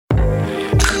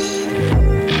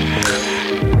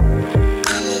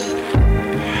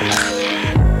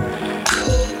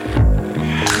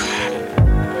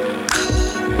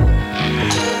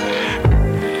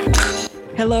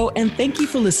and thank you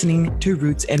for listening to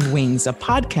Roots and Wings, a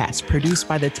podcast produced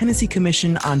by the Tennessee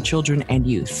Commission on Children and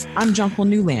Youth. I'm Jonquil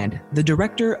Newland, the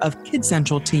director of Kid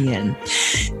Central TN.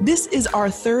 This is our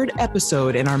third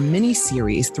episode in our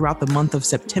mini-series throughout the month of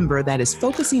September that is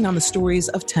focusing on the stories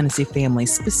of Tennessee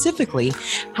families, specifically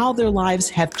how their lives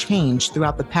have changed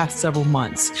throughout the past several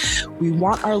months. We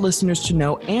want our listeners to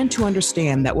know and to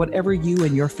understand that whatever you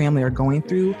and your family are going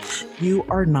through, you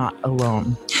are not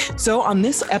alone. So on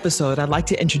this episode, I'd like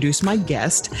to introduce my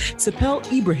guest, Sapel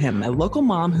Ibrahim, a local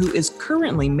mom who is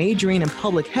currently majoring in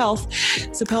public health.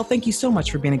 Sapel, thank you so much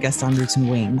for being a guest on Roots and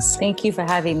Wings. Thank you for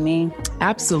having me.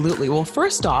 Absolutely. Well,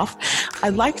 first off,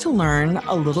 I'd like to learn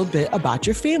a little bit about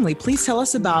your family. Please tell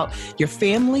us about your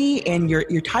family and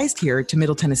your ties here to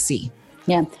Middle Tennessee.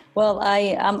 Yeah. Well,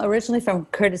 I am originally from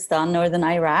Kurdistan, northern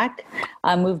Iraq.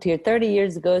 I moved here 30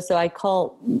 years ago, so I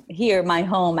call here my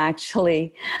home,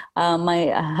 actually.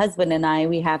 My husband and I,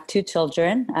 we have two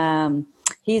children.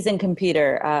 He's in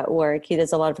computer work. He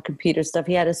does a lot of computer stuff.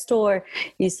 He had a store.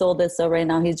 He sold it, so right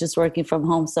now he's just working from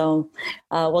home. So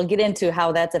we'll get into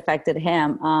how that's affected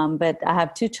him. But I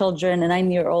have two children, a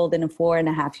 9-year-old and a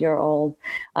 4.5-year-old,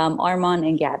 Armand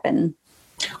and Gavin.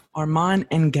 Armand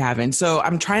and Gavin. So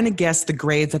I'm trying to guess the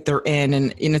grades that they're in,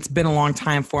 and it's been a long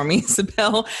time for me,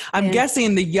 Sapel. I'm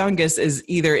guessing the youngest is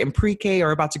either in pre-K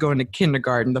or about to go into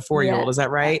kindergarten, the 4-year-old. Is that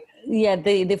right? Yeah,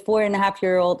 the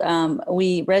 4.5-year-old,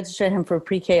 we registered him for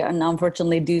pre-K, and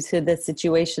unfortunately, due to the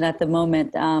situation at the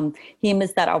moment, he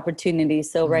missed that opportunity.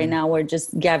 So right now we're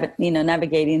just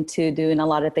navigating to doing a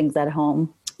lot of things at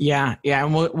home. Yeah.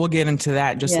 And we'll get into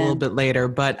that just a little bit later.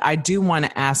 But I do want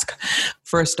to ask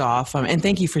first off, and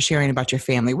thank you for sharing about your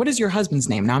family. What is your husband's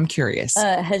name? Now I'm curious.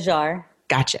 Hajar.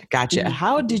 Gotcha. Mm-hmm.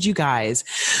 How did you guys,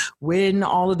 when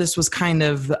all of this was kind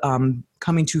of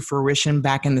coming to fruition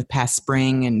back in the past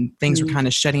spring and things were kind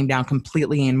of shutting down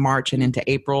completely in March and into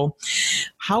April,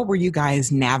 how were you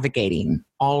guys navigating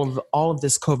all of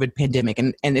this COVID pandemic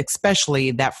and especially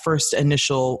that first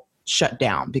initial shut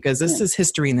down, because this is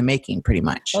history in the making pretty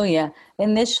much? Oh yeah.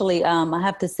 Initially, I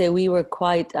have to say we were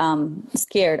quite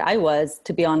scared. I was,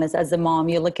 to be honest, as a mom,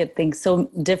 you look at things so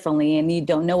differently and you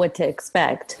don't know what to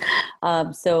expect.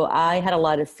 So I had a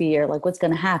lot of fear, like what's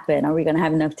going to happen? Are we going to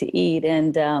have enough to eat?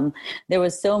 And there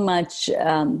was so much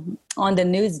on the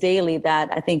news daily that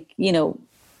I think,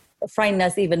 frightened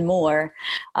us even more.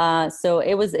 So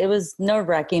it was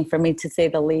nerve-wracking for me, to say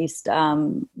the least.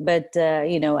 But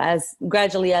as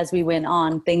gradually as we went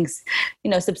on, things,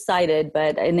 subsided.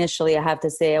 But initially, I have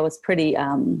to say, I was pretty,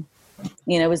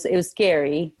 it was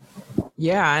scary.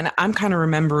 Yeah. And I'm kind of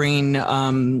remembering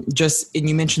and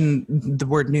you mentioned the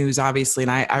word news, obviously. And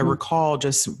I recall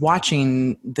just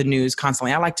watching the news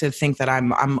constantly. I like to think that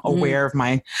I'm aware of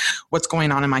what's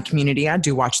going on in my community. I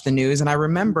do watch the news, and I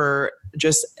remember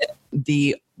just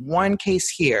the one case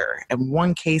here and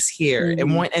one case here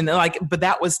but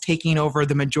that was taking over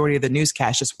the majority of the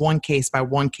newscast, just one case by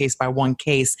one case by one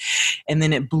case. And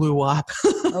then it blew up.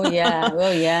 Oh yeah.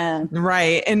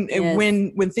 Right. And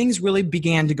when things really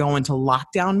began to go into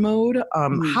lockdown mode,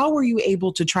 how were you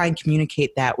able to try and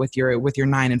communicate that with your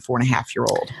 9 and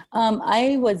 4.5-year-old?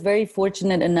 I was very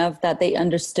fortunate enough that they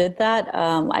understood that.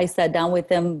 I sat down with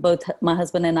them, both my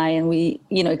husband and I, and we,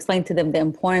 explained to them the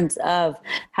importance of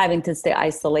having to stay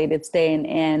isolated, staying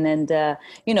in. And,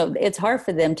 it's hard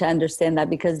for them to understand that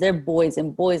because they're boys,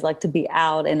 and boys like to be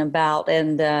out and about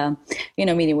and,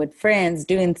 meeting with friends,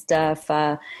 doing stuff.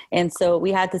 And so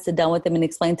we had to sit down with them and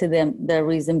explain to them the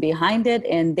reason behind it.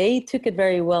 And they took it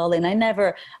very well. And I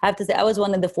have to say, I was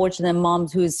one of the fortunate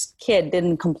moms whose kid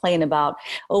didn't complain about,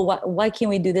 why can't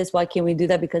we do this? Why can't we do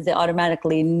that? Because they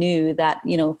automatically knew that,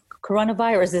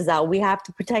 coronavirus is out. We have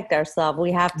to protect ourselves.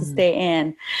 We have to stay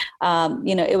in.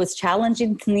 It was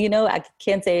challenging. I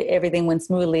can't say everything went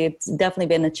smoothly. It's definitely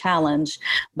been a challenge,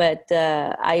 but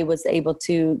I was able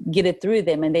to get it through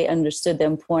them, and they understood the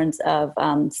importance of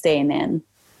staying in.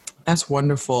 That's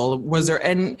wonderful. Was there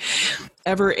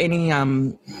ever any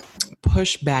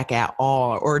pushback at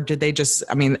all, or did they just?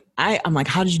 I mean, I'm like,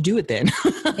 how did you do it then?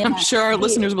 Yeah. I'm sure our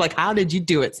listeners were like, how did you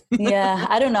do it? Yeah,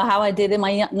 I don't know how I did it.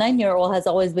 My 9-year-old has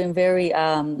always been very,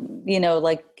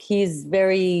 he's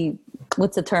very.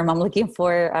 What's the term I'm looking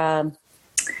for?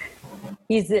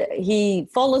 He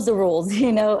follows the rules,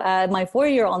 My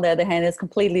 4-year-old, on the other hand, is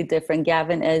completely different.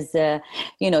 Gavin is,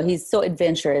 he's so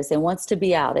adventurous and wants to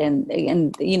be out, and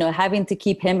having to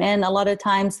keep him in a lot of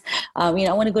times. I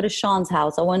want to go to Sean's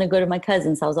house. I want to go to my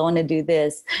cousin's house. I want to do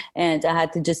this, and I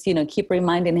had to just, keep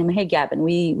reminding him, hey, Gavin,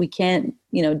 we can't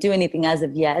do anything as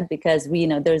of yet because we,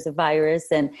 there's a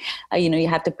virus and, you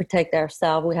have to protect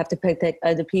ourselves. We have to protect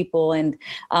other people. And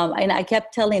I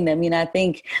kept telling them, I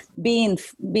think being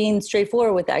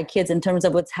straightforward with our kids in terms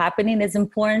of what's happening is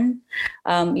important.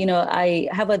 I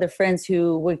have other friends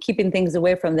who were keeping things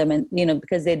away from them and,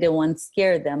 because they didn't want to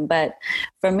scare them. But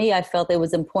for me, I felt it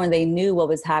was important they knew what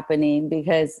was happening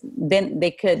because then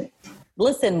they could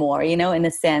listen more, in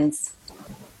a sense.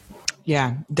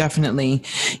 Yeah, definitely.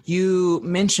 You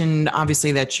mentioned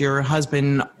obviously that your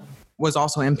husband was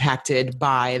also impacted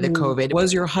by the COVID.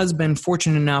 Was your husband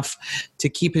fortunate enough to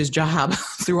keep his job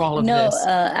through all of this?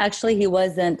 No, actually he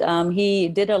wasn't. He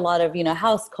did a lot of,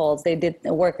 house calls. They did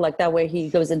work like that where he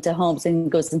goes into homes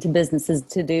and goes into businesses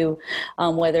to do,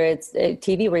 whether it's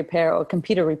TV repair or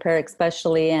computer repair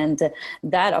especially. And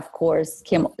that, of course,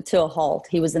 came to a halt.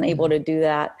 He wasn't able to do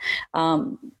that.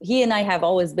 He and I have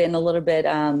always been a little bit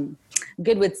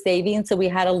good with saving. So we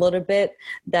had a little bit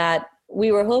that we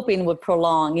were hoping would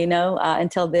prolong,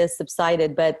 until this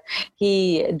subsided, but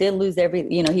he did lose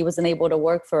he wasn't able to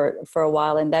work for a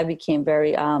while. And that became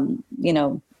very,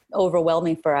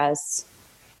 overwhelming for us.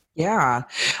 Yeah.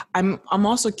 I'm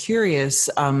also curious,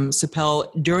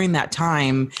 Sepel, during that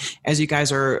time, as you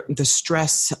guys are the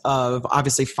stress of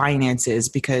obviously finances,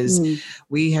 because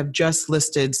we have just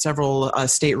listed several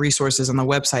state resources on the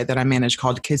website that I manage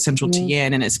called Kids Central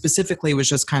TN. And it specifically was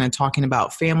just kind of talking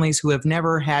about families who have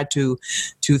never had to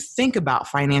think about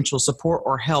financial support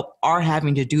or help are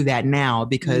having to do that now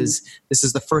because this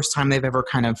is the first time they've ever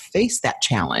kind of faced that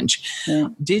challenge. Yeah.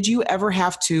 Did you ever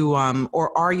have to,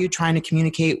 or are you trying to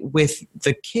communicate with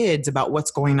the kids about what's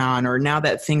going on, or now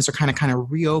that things are kind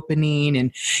of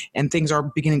reopening and things are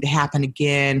beginning to happen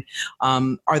again,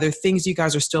 are there things you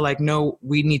guys are still like, no,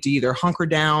 we need to either hunker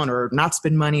down or not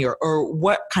spend money, or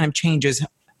what kind of changes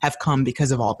have come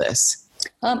because of all this?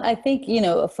 I think,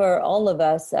 for all of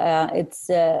us,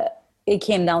 it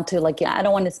came down to I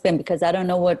don't want to spend because I don't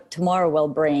know what tomorrow will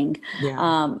bring.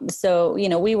 Yeah. So,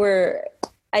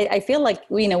 I feel like,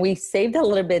 we saved a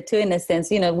little bit too, in a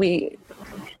sense,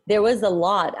 there was a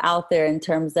lot out there in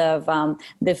terms of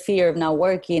the fear of not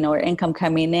working or income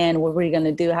coming in. What were we going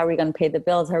to do? How are we going to pay the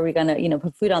bills? How are we going to,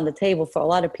 put food on the table for a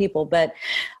lot of people? But,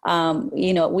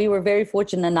 we were very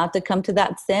fortunate not to come to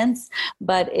that sense,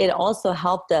 but it also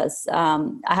helped us. I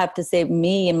have to say,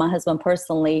 me and my husband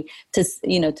personally,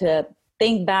 to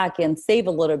think back and save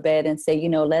a little bit and say,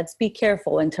 let's be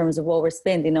careful in terms of what we're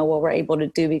spending or what we're able to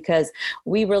do, because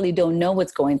we really don't know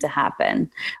what's going to happen.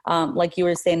 Like you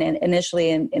were saying initially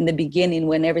in the beginning,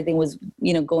 when everything was,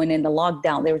 going into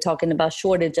lockdown, they were talking about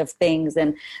shortage of things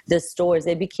and the stores.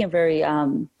 It became very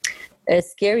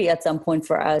scary at some point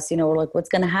for us. We're like, what's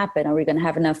going to happen? Are we going to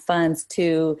have enough funds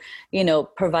to,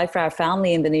 provide for our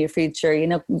family in the near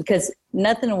future? Because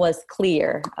nothing was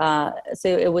clear.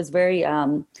 So it was very,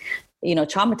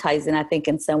 traumatizing, I think,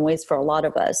 in some ways for a lot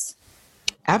of us.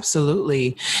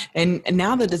 Absolutely. And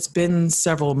now that it's been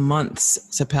several months,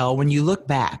 Sepel, when you look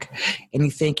back and you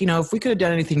think, if we could have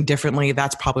done anything differently,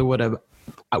 that's probably what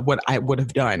I would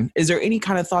have done. Is there any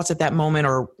kind of thoughts at that moment,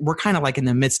 or we're kind of like in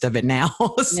the midst of it now?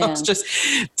 So yeah.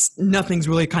 It's nothing's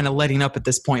really kind of letting up at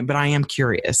this point, but I am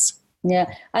curious.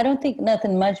 Yeah, I don't think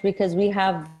nothing much, because we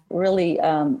have really,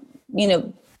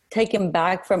 taken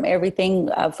back from everything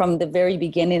from the very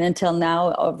beginning until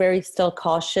now, are very still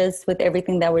cautious with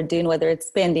everything that we're doing, whether it's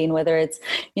spending, whether it's,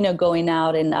 going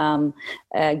out and,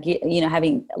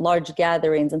 having large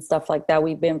gatherings and stuff like that.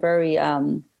 We've been very,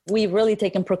 we've really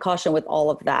taken precaution with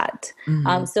all of that.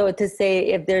 Mm-hmm. So to say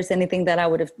if there's anything that I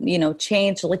would have,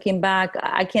 changed looking back,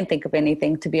 I can't think of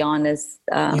anything, to be honest.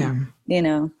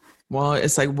 Well,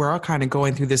 it's like we're all kind of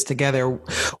going through this together.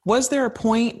 Was there a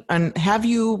point, and have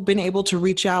you been able to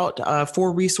reach out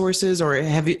for resources, or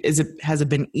has it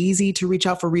been easy to reach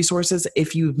out for resources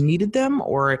if you've needed them,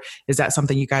 or is that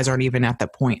something you guys aren't even at the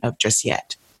point of just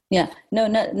yet? Yeah, no,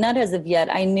 not as of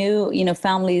yet. I knew,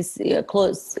 families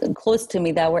close to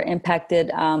me that were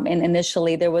impacted, and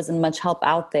initially there wasn't much help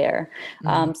out there.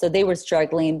 So they were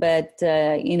struggling, but,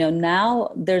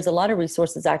 now there's a lot of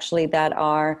resources actually that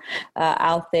are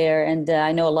out there, and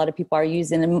I know a lot of people are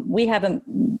using them. We haven't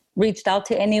reached out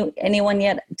to anyone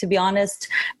yet, to be honest,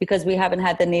 because we haven't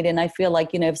had the need. And I feel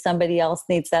like, if somebody else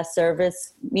needs that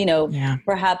service,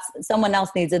 perhaps someone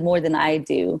else needs it more than I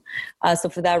do. So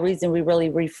for that reason, we really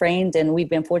refrained, and we've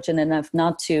been fortunate enough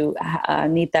not to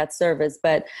need that service.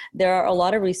 But there are a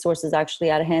lot of resources actually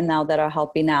at hand now that are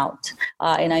helping out.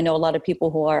 And I know a lot of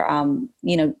people who are,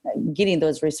 getting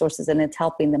those resources, and it's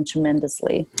helping them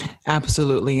tremendously.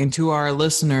 Absolutely. And to our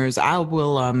listeners, I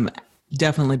will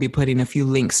definitely be putting a few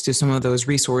links to some of those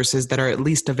resources that are at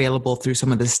least available through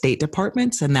some of the state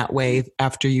departments. And that way,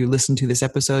 after you listen to this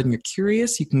episode and you're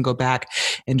curious, you can go back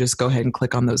and just go ahead and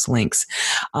click on those links.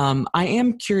 I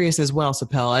am curious as well,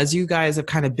 Sapel, as you guys have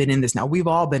kind of been in this now, we've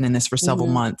all been in this for several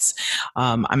months.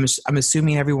 I'm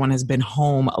assuming everyone has been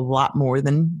home a lot more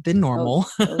than normal.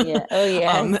 Oh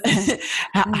yeah.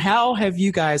 How have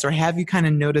you guys, or have you kind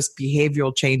of noticed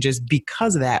behavioral changes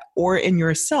because of that, or in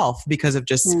yourself because of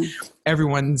just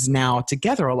everyone's now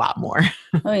together a lot more?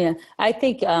 Oh yeah. I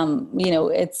think,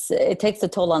 it takes a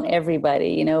toll on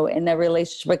everybody, in the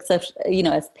relationship, except,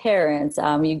 as parents,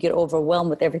 you get overwhelmed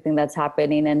with everything that's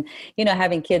happening, and,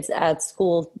 having kids at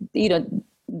school,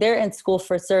 they're in school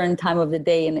for a certain time of the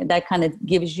day, and that kind of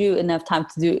gives you enough time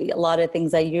to do a lot of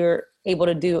things that you're able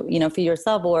to do, for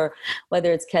yourself, or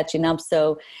whether it's catching up.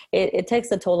 So it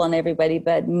takes a toll on everybody.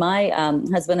 But my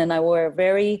husband and I were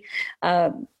very,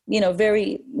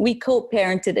 we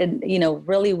co-parented and,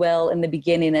 really well in the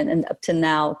beginning and up to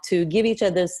now, to give each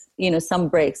other, some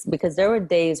breaks, because there were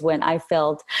days when I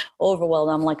felt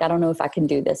overwhelmed. I'm like, I don't know if I can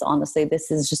do this. Honestly,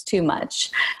 this is just too much.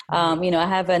 I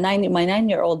have my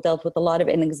 9-year-old dealt with a lot of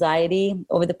anxiety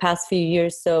over the past few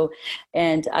years. So,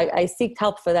 and I seeked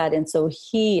help for that. And so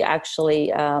he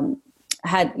actually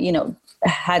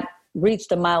had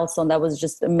reached a milestone that was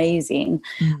just amazing.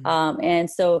 And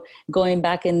so going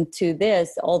back into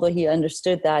this, although he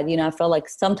understood that, I felt like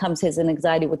sometimes his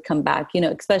anxiety would come back,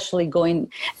 especially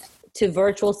going to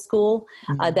virtual school,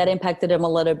 that impacted him a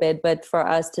little bit. But for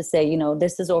us to say,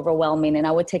 this is overwhelming, and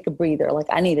I would take a breather, like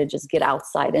I need to just get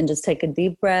outside and just take a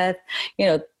deep breath,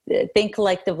 think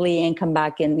collectively and come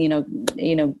back and,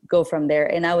 go from there.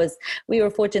 And we were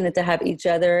fortunate to have each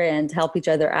other and help each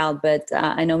other out. But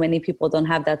I know many people don't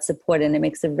have that support, and it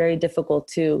makes it very difficult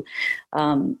to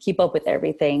keep up with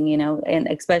everything, and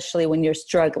especially when you're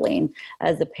struggling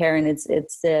as a parent,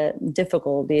 it's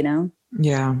difficult,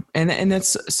 Yeah. And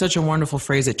that's such a wonderful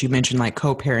phrase that you mentioned, like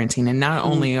co-parenting. And not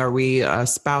only are we a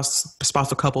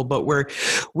spousal couple, but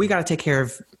we got to take care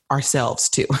of ourselves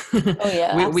too. Oh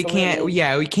yeah. we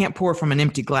can't pour from an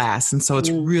empty glass. And so it's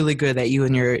really good that you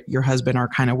and your husband are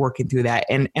kind of working through that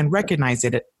and recognize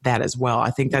that as well.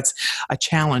 I think that's a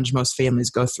challenge most families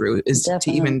go through, is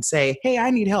to even say, hey,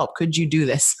 I need help. Could you do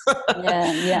this?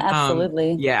 Yeah,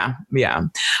 absolutely. Yeah.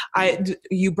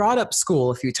 You brought up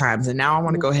school a few times, and now I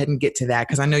want to go ahead and get to that,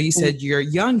 because I know you said your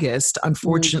youngest,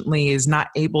 unfortunately, is not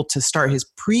able to start his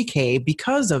pre-K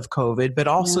because of COVID, but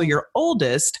also your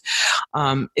oldest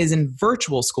is in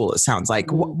virtual school, it sounds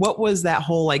like. What was that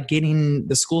whole, like, getting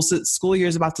the school year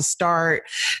is about to start?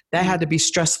 That had to be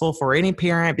stressful for any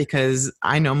parent, because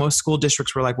I know most school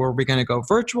districts were like, well, are we going to go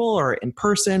virtual or in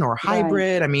person or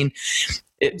hybrid? Right. I mean,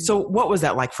 so what was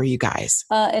that like for you guys?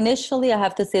 Initially, I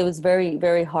have to say it was very,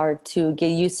 very hard to get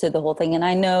used to the whole thing. And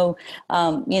I know,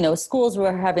 schools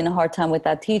were having a hard time with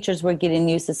that. Teachers were getting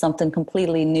used to something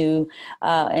completely new.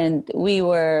 And we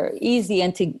were easy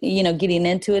into, getting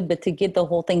into it. But to get the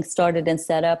whole thing started and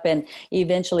set up and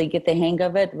eventually get the hang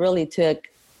of it really took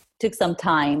some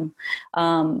time.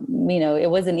 It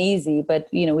wasn't easy, but,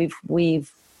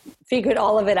 we've figured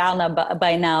all of it out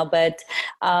by now. But,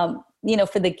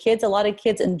 for the kids, a lot of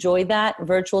kids enjoy that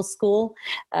virtual school,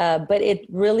 but it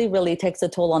really, really takes a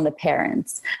toll on the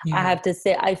parents. Yeah. I have to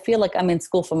say, I feel like I'm in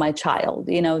school for my child.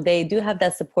 They do have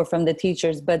that support from the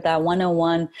teachers, but that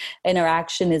one-on-one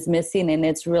interaction is missing, and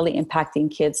it's really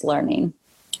impacting kids' learning.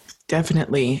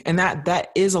 Definitely. And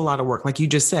that is a lot of work. Like you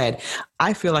just said,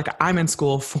 I feel like I'm in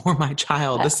school for my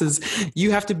child.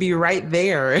 You have to be right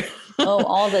there.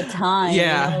 All the time.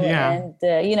 Yeah.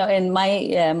 And,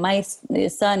 my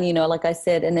son, like I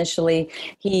said, initially,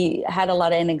 he had a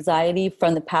lot of anxiety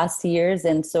from the past years.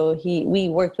 And so we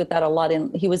worked with that a lot,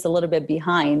 and he was a little bit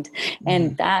behind.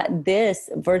 And this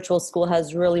virtual school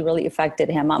has really, really affected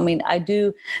him. I mean, I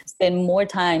do spend more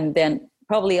time than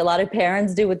probably a lot of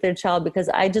parents do with their child, because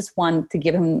I just want to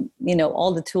give him,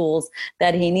 all the tools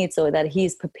that he needs so that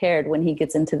he's prepared when he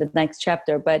gets into the next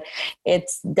chapter. But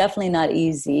it's definitely not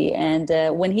easy. And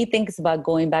when he thinks about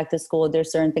going back to school, there's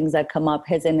certain things that come up.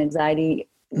 His anxiety,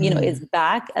 is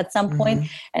back at some point,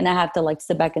 and I have to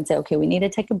sit back and say, okay, we need to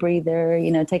take a breather,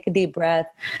 take a deep breath.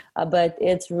 But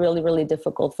it's really, really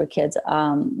difficult for kids.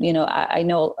 I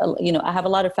know, I have a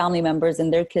lot of family members,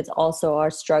 and their kids also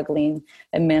are struggling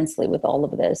immensely with all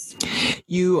of this.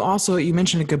 You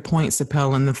mentioned a good point,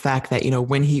 Sapel, in the fact that,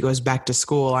 when he goes back to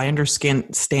school, I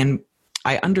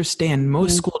understand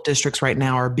most school districts right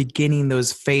now are beginning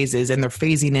those phases, and they're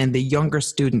phasing in the younger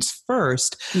students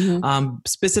first,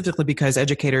 specifically because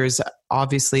educators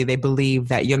obviously they believe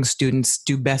that young students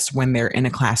do best when they're in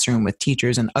a classroom with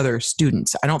teachers and other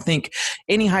students. I don't think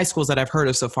any high schools that I've heard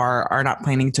of so far are not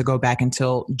planning to go back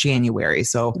until January.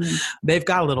 So they've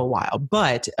got a little while.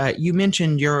 But you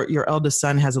mentioned your eldest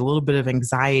son has a little bit of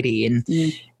anxiety.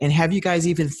 And have you guys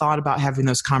even thought about having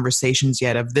those conversations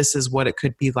yet of this is what it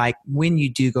could be like when you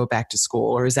do go back to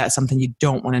school? Or is that something you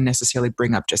don't want to necessarily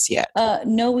bring up just yet?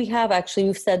 No, we have actually.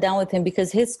 We've sat down with him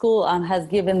because his school has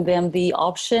given them the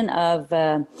option of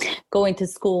going to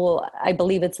school. I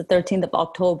believe it's the 13th of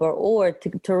October, or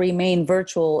to remain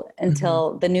virtual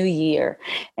until the new year.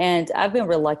 And I've been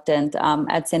reluctant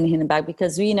at sending him back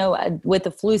because, with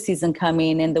the flu season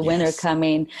coming and the winter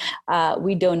coming,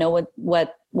 we don't know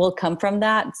what will come from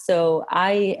that. So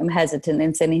I am hesitant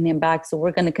in sending him back. So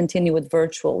we're going to continue with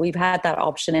virtual. We've had that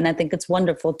option. And I think it's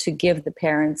wonderful to give the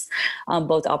parents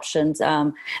both options.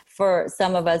 For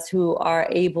some of us who are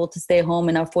able to stay home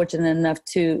and are fortunate enough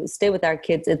to stay with our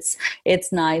kids,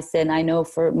 it's nice. And I know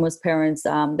for most parents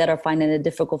that are finding it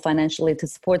difficult financially to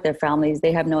support their families,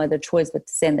 they have no other choice but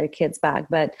to send their kids back.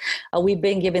 But we've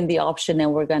been given the option,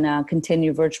 and we're going to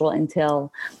continue virtual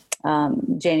until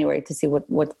January to see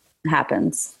what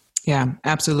happens. Yeah,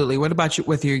 absolutely. What about you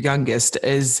with your youngest?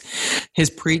 Is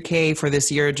his pre-K for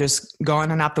this year just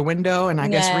going and out the window and I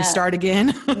guess restart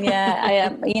again? I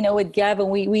am. With Gavin,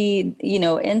 we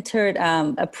entered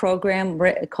a program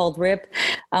called RIP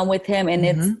with him, and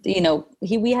it's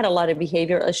we had a lot of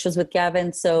behavioral issues with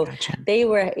Gavin, so they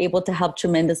were able to help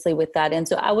tremendously with that. And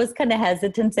so I was kind of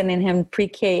hesitant sending him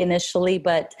pre-K initially,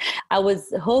 but I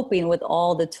was hoping with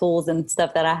all the tools and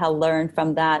stuff that I had learned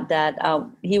from that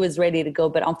he was ready to go.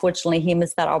 But unfortunately, he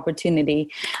missed that opportunity.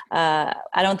 I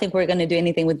don't think we're going to do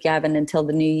anything with Gavin until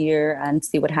the new year and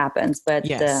see what happens. But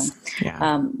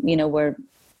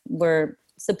we're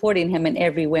supporting him in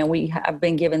every way. And we have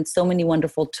been given so many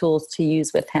wonderful tools to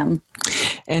use with him.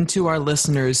 And to our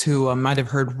listeners who might have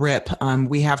heard RIP,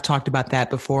 we have talked about that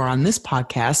before on this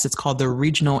podcast. It's called the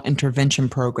Regional Intervention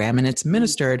Program, and it's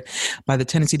administered by the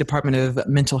Tennessee Department of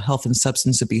Mental Health and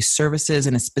Substance Abuse Services.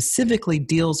 And it specifically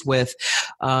deals with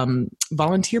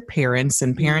volunteer parents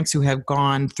and parents who have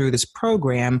gone through this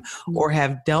program or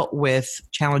have dealt with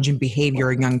challenging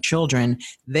behavior in young children.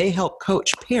 They help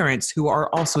coach parents who are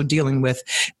also dealing with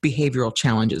behavioral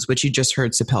challenges, which you just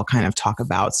heard Sapel kind of talk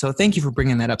about. So thank you for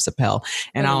bringing that up, Sapel.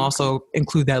 And I'll also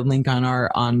include that link on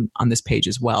our on this page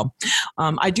as well.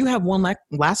 I do have one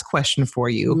last question for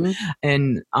you.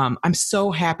 And I'm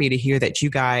so happy to hear that you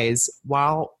guys,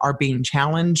 while are being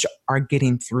challenged, are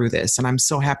getting through this. And I'm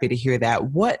so happy to hear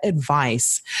that. What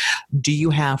advice do you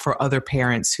have for other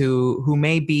parents who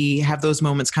maybe have those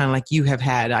moments kind of like you have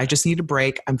had? I just need a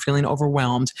break. I'm feeling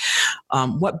overwhelmed.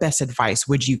 What best advice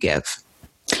would you give?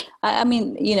 I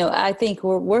mean, I think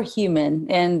we're human,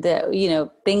 and,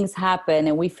 things happen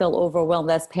and we feel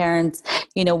overwhelmed as parents.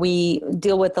 We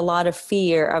deal with a lot of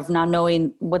fear of not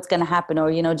knowing what's going to happen,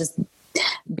 or, just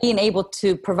being able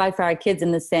to provide for our kids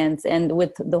in a sense. And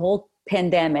with the whole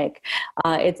pandemic,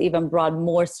 it's even brought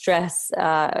more stress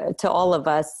to all of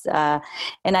us.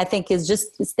 And I think it's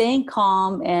just staying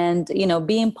calm and,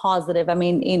 being positive. I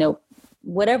mean,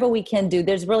 whatever we can do,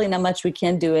 there's really not much we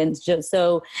can do. And just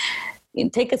so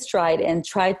take a stride and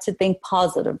try to think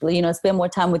positively, spend more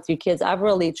time with your kids. I've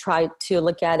really tried to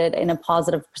look at it in a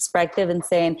positive perspective and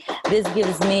saying, this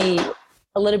gives me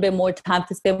a little bit more time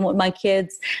to spend with my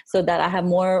kids so that I have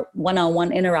more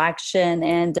one-on-one interaction.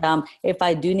 And if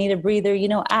I do need a breather,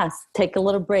 take a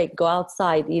little break, go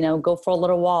outside, go for a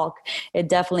little walk. It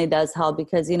definitely does help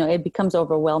because, it becomes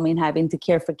overwhelming having to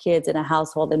care for kids in a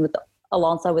household and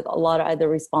alongside with a lot of other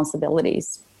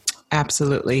responsibilities.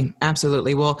 Absolutely.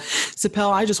 Absolutely. Well,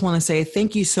 Sapel, I just want to say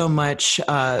thank you so much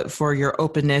for your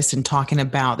openness and talking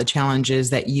about the challenges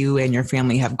that you and your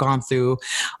family have gone through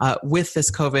with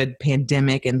this COVID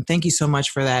pandemic. And thank you so much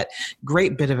for that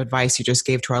great bit of advice you just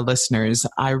gave to our listeners.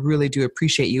 I really do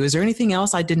appreciate you. Is there anything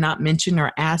else I did not mention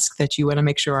or ask that you want to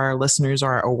make sure our listeners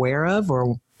are aware of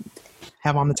or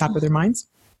have on the top of their minds?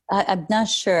 I'm not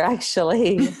sure,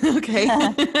 actually. Okay.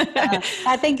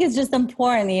 I think it's just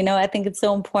important, I think it's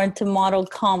so important to model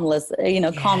calmness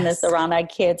around our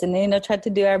kids and, try to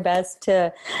do our best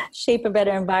to shape a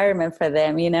better environment for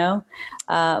them,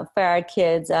 for our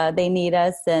kids. They need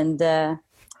us and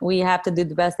we have to do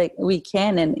the best that we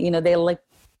can. And, they look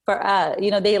for us,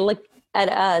 they look at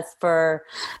us for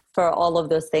all of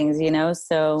those things,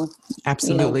 so.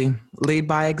 Absolutely. Lead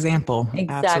by example.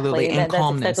 Exactly. Absolutely. And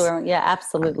calmness. Exactly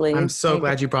absolutely. I'm so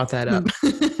glad you brought that up.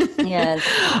 Yes.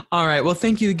 All right. Well,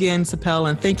 thank you again, Sapel,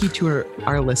 and thank you to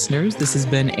our listeners. This has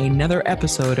been another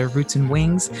episode of Roots and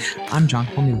Wings. I'm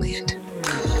Jonquil Newland.